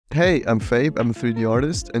Hey, I'm Fabe, I'm a 3D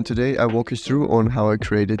artist, and today I walk you through on how I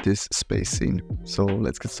created this space scene. So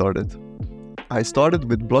let's get started. I started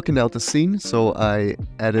with blocking out the scene, so I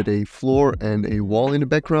added a floor and a wall in the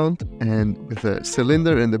background, and with a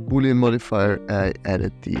cylinder and a boolean modifier I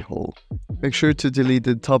added the hole. Make sure to delete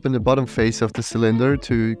the top and the bottom face of the cylinder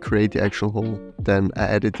to create the actual hole. Then I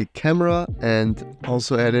added the camera and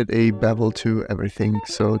also added a bevel to everything,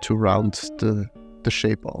 so to round the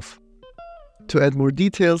shape off. To add more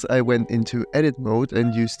details, I went into edit mode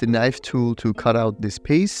and used the knife tool to cut out this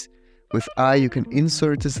piece. With I, you can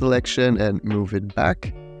insert the selection and move it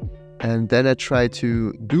back. And then I tried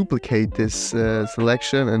to duplicate this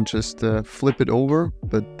selection and just flip it over,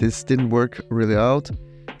 but this didn't work really out.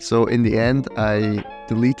 So in the end, I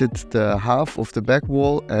deleted the half of the back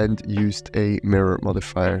wall and used a mirror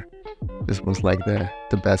modifier. This was like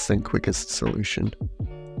the best and quickest solution.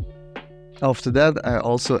 After that, I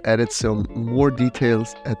also added some more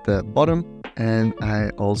details at the bottom, and I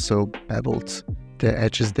also beveled the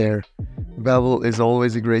edges there. Bevel is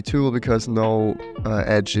always a great tool because no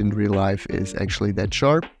edge in real life is actually that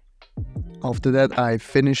sharp. After that, I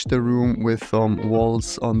finished the room with some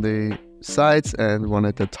walls on the sides and one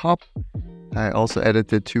at the top. I also added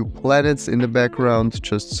the two planets in the background,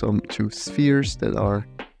 just some two spheres that are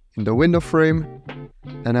in the window frame.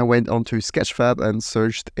 And I went onto Sketchfab and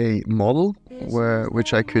searched a model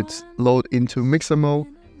which I could load into Mixamo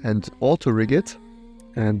and auto rig it.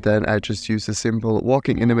 And then I just used a simple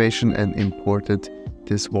walking animation and imported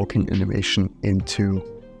this walking animation into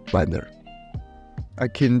Blender. I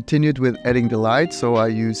continued with adding the light, so I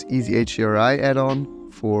use Easy HDRI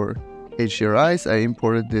add-on for HDRIs. I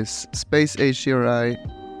imported this Space HDRI.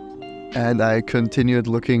 And I continued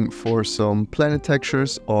looking for some planet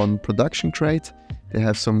textures on Production Crate. They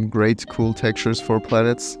have some great cool textures for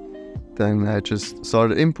planets. Then I just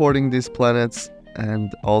started importing these planets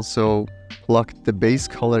and also plugged the base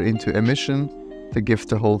color into emission to give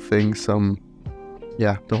the whole thing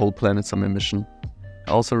the whole planet some emission.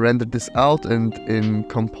 I also rendered this out, and in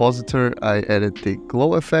Compositor I added the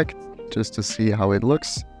glow effect just to see how it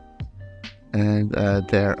looks. And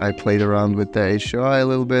there I played around with the HDRI a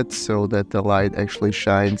little bit so that the light actually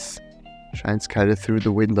shines kind of through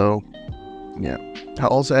the window. Yeah. I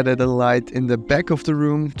also added a light in the back of the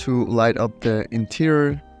room to light up the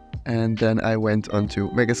interior. And then I went onto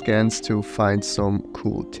Megascans to find some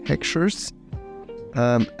cool textures.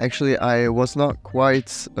 Actually, I was not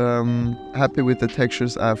quite happy with the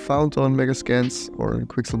textures I found on Megascans or in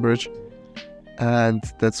Quixelbridge. And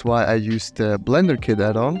that's why I used the Blender Kit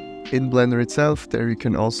add-on. In Blender itself, there you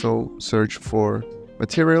can also search for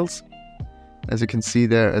materials, as you can see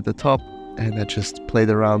there at the top. And I just played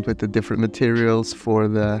around with the different materials for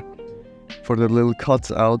the little cuts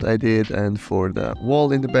out I did and for the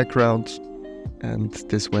wall in the background. And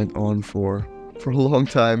this went on for a long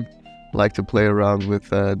time. I like to play around with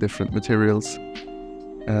different materials.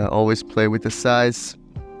 Always play with the size.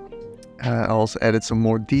 I also added some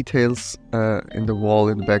more details in the wall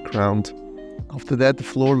in the background. After that, the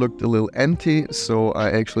floor looked a little empty, so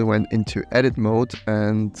I actually went into edit mode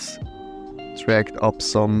and dragged up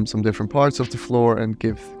some different parts of the floor and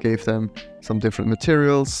gave them some different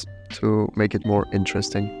materials to make it more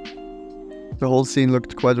interesting. The whole scene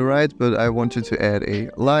looked quite alright, but I wanted to add a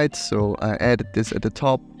light, so I added this at the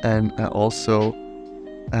top, and I also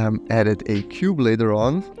added a cube later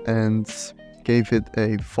on and gave it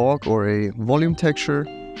a fog or a volume texture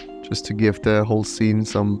just to give the whole scene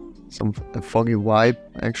a foggy vibe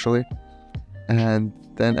actually. And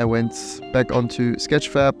then I went back onto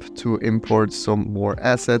Sketchfab to import some more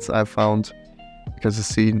assets I found because the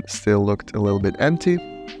scene still looked a little bit empty.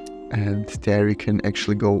 And there you can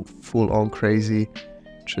actually go full on crazy.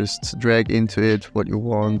 Just drag into it what you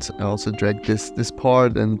want. I also drag this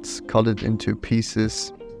part and cut it into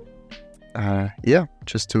pieces.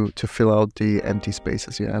 Just to fill out the empty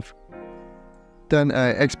spaces you have. Then I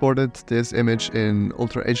exported this image in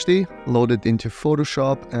Ultra HD, loaded into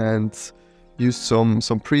Photoshop, and used some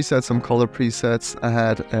presets, some color presets I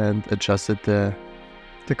had, and adjusted the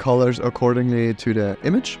colors accordingly to the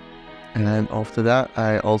image. And after that,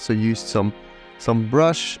 I also used some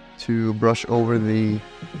brush to brush over the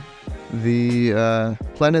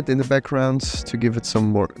planet in the background to give it some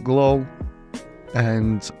more glow.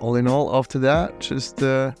 And all in all, after that, just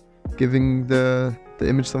giving the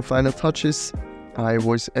image some final touches, I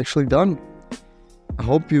was actually done. I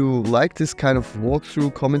hope you like this kind of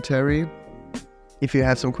walkthrough commentary. If you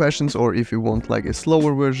have some questions or if you want like a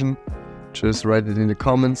slower version, just write it in the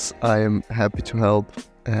comments. I am happy to help.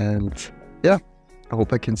 And yeah, I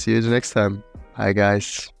hope I can see you the next time. Bye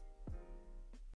guys.